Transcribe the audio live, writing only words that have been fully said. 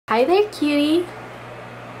Hi there, cutie.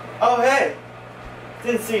 Oh, hey.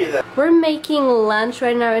 Didn't see you there. We're making lunch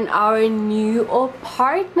right now in our new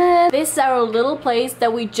apartment. This is our little place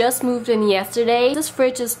that we just moved in yesterday. This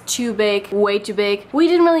fridge is too big, way too big. We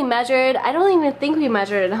didn't really measure it. I don't even think we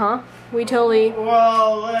measured it, huh? We totally...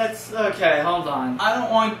 Well, okay, hold on. I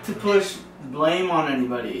don't want to push blame on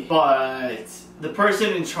anybody, but the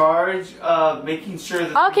person in charge of making sure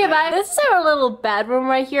that... Okay, bye. This is our little bedroom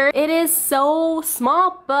right here. It is so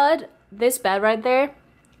small, but this bed right there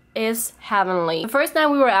is heavenly. The first night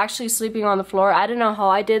we were actually sleeping on the floor. I don't know how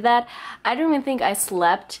I did that. I don't even think I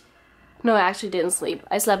slept. No, I actually didn't sleep.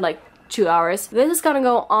 I slept like 2 hours. This is gonna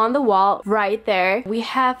go on the wall right there. We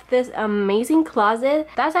have this amazing closet.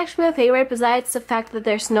 That's actually my favorite, besides the fact that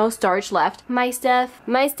there's no storage left. My stuff,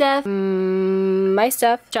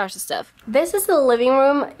 Josh's stuff. This is the living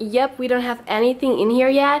room. Yep, we don't have anything in here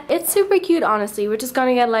yet. It's super cute, honestly. We're just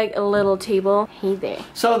gonna get like a little table. Hey there.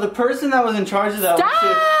 So the person that was in charge of that...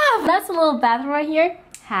 Stop! That's a little bathroom right here.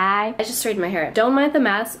 Hi. I just straightened my hair. Don't mind the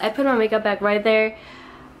mess. I put my makeup bag right there.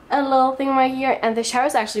 A little thing right here, and the shower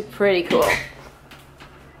is actually pretty cool.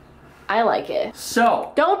 I like it.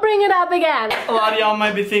 So, don't bring it up again. A lot of y'all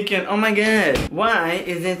might be thinking, oh my god, why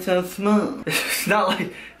is it so small? It's not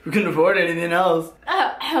like we couldn't afford anything else.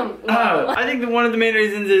 I think that one of the main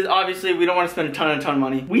reasons is obviously we don't want to spend a ton of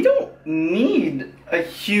money. We don't need a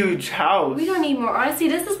huge house. We don't need more. Honestly,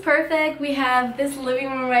 this is perfect. We have this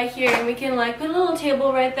living room right here, and we can like put a little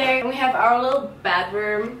table right there. And we have our little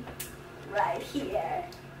bedroom right here.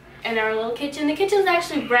 And our little kitchen. The kitchen is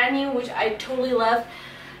actually brand new, which I totally love.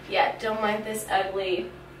 Yeah, don't mind this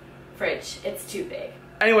ugly fridge. It's too big.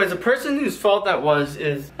 Anyways, the person whose fault that was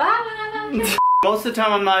is... Bye! Most of the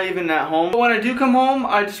time I'm not even at home. But when I do come home,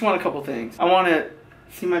 I just want a couple things. I want to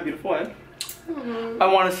see my beautiful head. I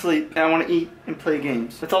want to sleep, and I want to eat and play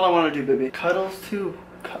games. That's all I want to do, baby. Cuddles too.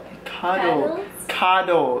 Cuddles.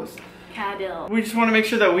 Cuddles. Cuddle. We just want to make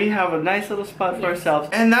sure that we have a nice little spot for ourselves.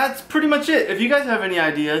 And that's pretty much it. If you guys have any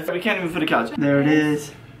ideas, we can't even put a couch. There it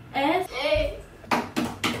is.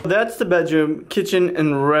 That's the bedroom, kitchen,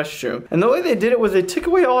 and restroom. And the way they did it was they took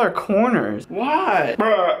away all our corners. Why?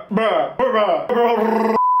 We're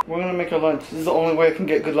gonna make our lunch. This is the only way I can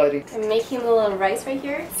get good lighting. I'm making a little rice right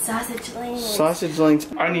here. Sausage links. Sausage links.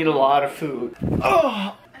 I need a lot of food.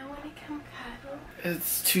 Oh! I want to come cuddle.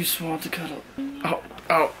 It's too small to cuddle.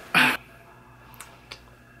 Oh.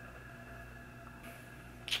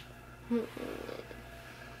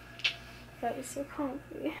 That is so comfy.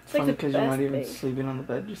 It's funny like because you're not even sleeping on the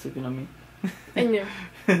bed, you're sleeping on me. I know.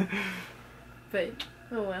 But,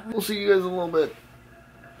 oh well. We'll see you guys in a little bit.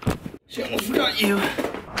 She almost got you. Yay.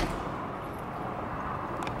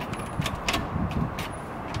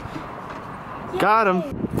 Got him.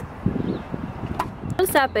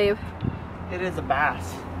 What's that, babe? It is a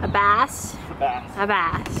bass. A bass? It's a bass. A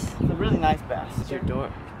bass. It's a really nice bass. It's your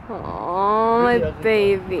door. Oh, my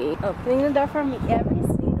baby. Opening the door for me every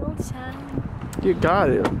single time. You got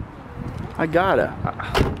it. I got it.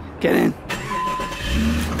 Get in.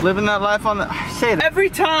 Living that life on the... I say it every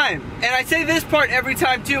time. And I say this part every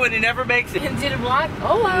time too, and it never makes it. Into the vlog?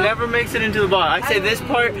 Oh wow. Never makes it into the vlog. I say this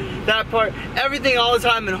part, that part, everything all the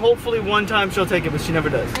time, and hopefully one time she'll take it, but she never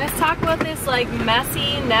does. Let's talk about this like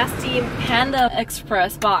messy, nasty Panda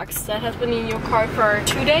Express box that has been in your car for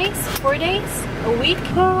 2 days, 4 days, a week.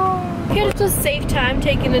 Here to save time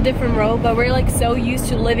taking a different road, but we're like so used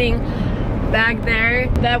to back there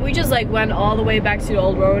that we just like went all the way back to the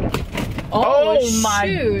old road. Oh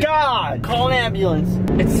my god! Call an ambulance.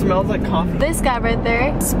 It smells like coffee. This guy right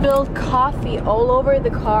there spilled coffee all over the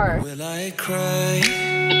car. Will I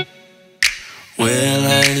cry? Will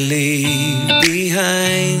I leave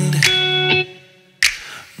behind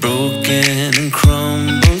broken and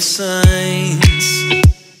crumbled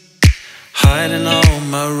signs, hiding all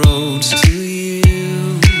my roads to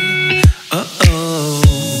you? Uh-oh.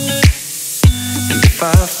 And if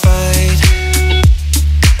I fight,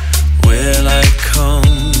 will I come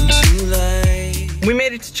to light? We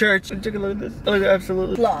made it to church. Take a look at this. Oh,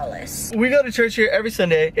 absolutely Flawless. We go to church here every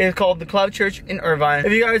Sunday. It's called the Cloud Church in Irvine.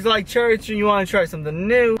 If you guys like church and you want to try something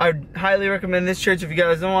new, I would highly recommend this church. If you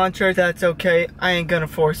guys don't want church, that's okay. I ain't gonna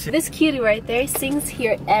force it. This cutie right there sings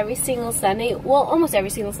here every single Sunday. Well, almost every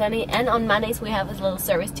single Sunday. And on Mondays we have his little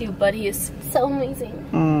service too. But he is so amazing.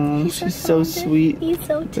 Oh, she's so sweet. He's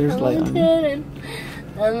so talented. And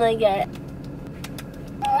oh my god.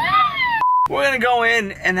 We're gonna go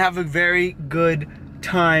in and have a very good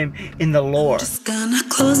time in the Lord. Just gonna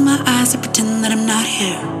close my eyes and pretend that I'm not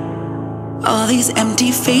here. All these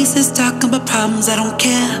empty faces talking about problems, I don't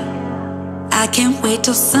care. I can't wait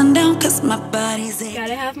till sundown cause my body's aching.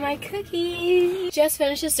 Gotta have my cookies. Just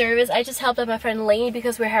finished the service. I just helped out my friend Lainey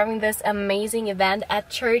because we're having this amazing event at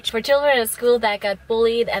church for children at school that got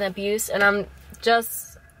bullied and abused, and I'm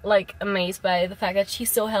just like amazed by the fact that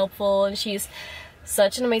she's so helpful and she's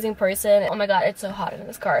such an amazing person. Oh my god, it's so hot in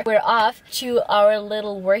this car. We're off to our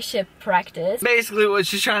little worship practice. Basically what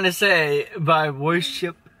she's trying to say by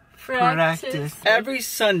worship practice. Every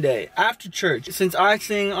Sunday after church, since I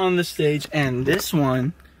sing on the stage and this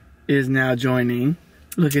one is now joining.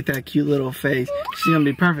 Look at that cute little face. She's gonna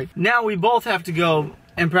be perfect. Now we both have to go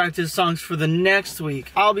and practice songs for the next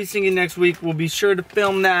week. I'll be singing next week. We'll be sure to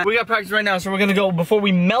film that. We got practice right now, so we're gonna go before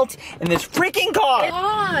we melt in this freaking car.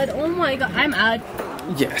 God, oh my god, I'm out.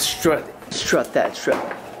 Yeah, strut. Strut that, strut.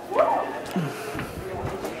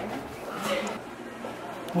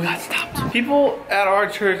 We got stopped. People at our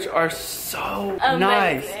church are so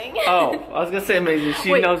nice. Oh, I was gonna say amazing.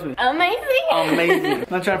 She knows me. Amazing? Amazing. I'm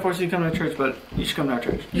not trying to force you to come to church, but you should come to our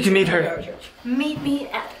church. You can meet her. Meet me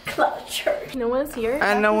at Cloud Church. No one's here?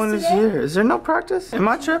 And no one is here. Is there no practice? Am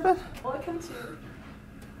I tripping? Welcome to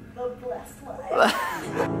the blessed life.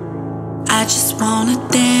 I just wanna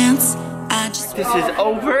dance. This is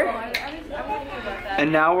over.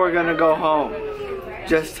 And now we're gonna go home.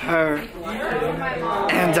 Just her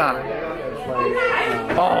and I.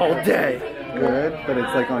 All day. Good, but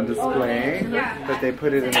it's like on display. But they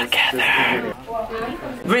put it in this video.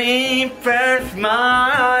 Refresh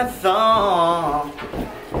my song.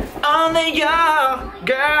 Only your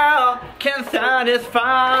girl can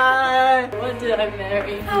satisfy. What did I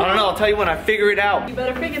marry? I don't know, I'll tell you when I figure it out. You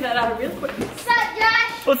better figure that out real quick. What's up,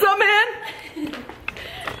 Josh? What's up, man?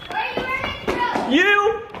 Where are you wearing?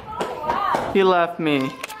 You? Oh, wow. He left me.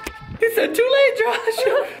 He said, too late, Josh.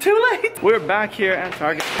 Too late. We're back here at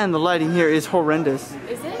Target. And the lighting here is horrendous.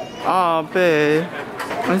 Is it? Oh, babe.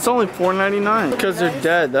 And it's only $4.99. Because they're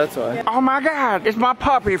dead, that's why. Oh my god, it's my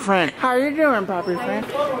puppy friend. How you doing, puppy friend?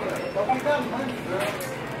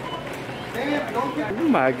 Oh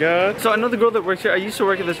my god. So I know the girl that works here. I used to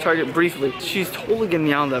work at this Target briefly. She's totally getting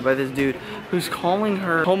yelled at by this dude who's calling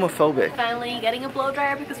her homophobic. Finally getting a blow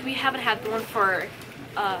dryer because we haven't had one for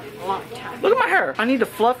a long time. Look at my hair. I need to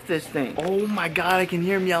fluff this thing. Oh my god, I can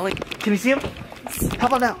hear him yelling. Can you see him? How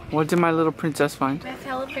about now? What did my little princess find? My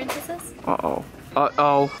fellow princesses? Uh-oh.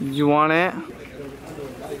 Uh-oh. You want it?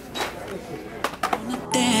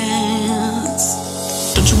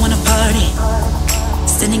 Dance. Don't you wanna party?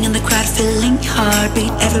 Standing in the crowd, feeling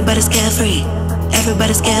heartbeat. Everybody's carefree.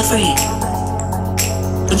 Everybody's carefree.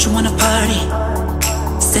 Don't you wanna party?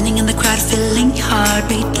 Standing in the crowd, feeling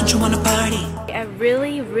heartbeat. Don't you wanna party? I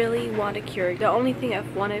really want a cure. The only thing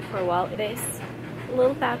I've wanted for a while is a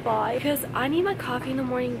little fat boy. Because I need my coffee in the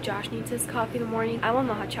morning. Josh needs his coffee in the morning. I want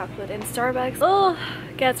my hot chocolate. And Starbucks, oh,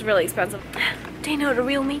 gets really expensive. They know the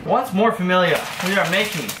real me. What's more familiar? We are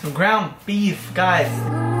making some ground beef, guys.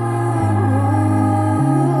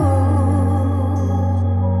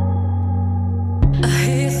 I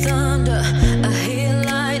hear thunder, I hear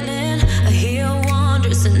lightning, I hear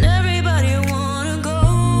wonders, and everybody wanna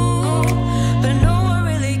go, but no one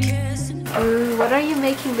really cares. What are you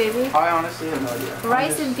making, baby? I honestly have no idea.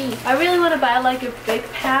 Rice and beef. I really want to buy like a big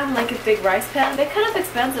pan, like a big rice pan. They're kind of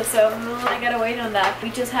expensive, so I gotta wait on that. We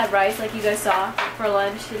just had rice, like you guys saw, for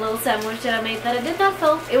lunch. A little sandwich that I made that I did not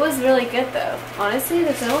film. It was really good though. Honestly,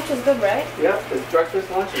 the sandwich was good, right? Yep, it's breakfast,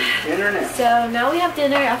 lunch, and dinner now. So now we have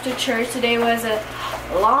dinner after church. Today was a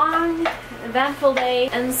long, eventful day,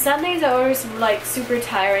 and Sundays are always like super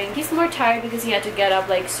tiring. He's more tired because he had to get up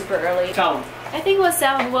like super early. Tell him. I think it was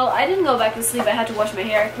 7. Well, I didn't go back to sleep. I had to wash my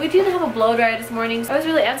hair. We didn't have a blow dryer this morning. I was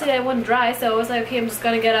really antsy that it wouldn't dry, so I was like, okay, I'm just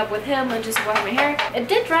gonna get up with him and just wash my hair. It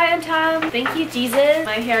did dry on time. Thank you, Jesus.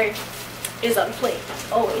 My hair is on fleek,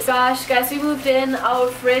 always. Gosh, guys, we moved in. Our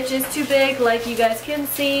fridge is too big, like you guys can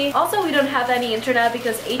see. Also, we don't have any internet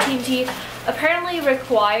because AT&T apparently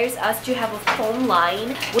requires us to have a phone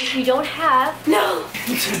line, which we don't have. No!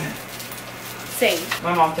 Same.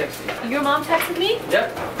 My mom texted you. Your mom texted me?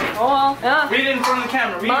 Yep. Oh, well. Yeah. Read it in front of the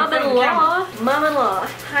camera. Read it in front of the camera. Mom-in-law. Mom-in-law.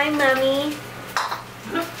 Hi, mommy.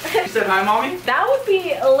 You said hi, mommy? That would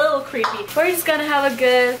be a little creepy. We're just gonna have a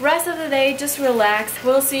good rest of the day. Just relax.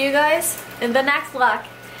 We'll see you guys in the next vlog.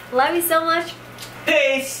 Love you so much.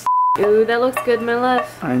 Peace. Ooh, that looks good, my love.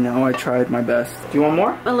 I know, I tried my best. Do you want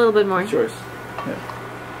more? A little bit more. It's yours. Yeah.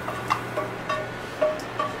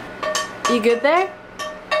 You good there?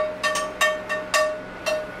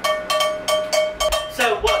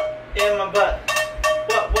 So what in my butt?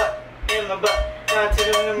 What in my butt?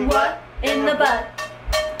 What in the butt?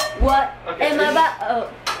 What Okay, in my butt? Oh,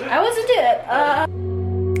 I wasn't doing it.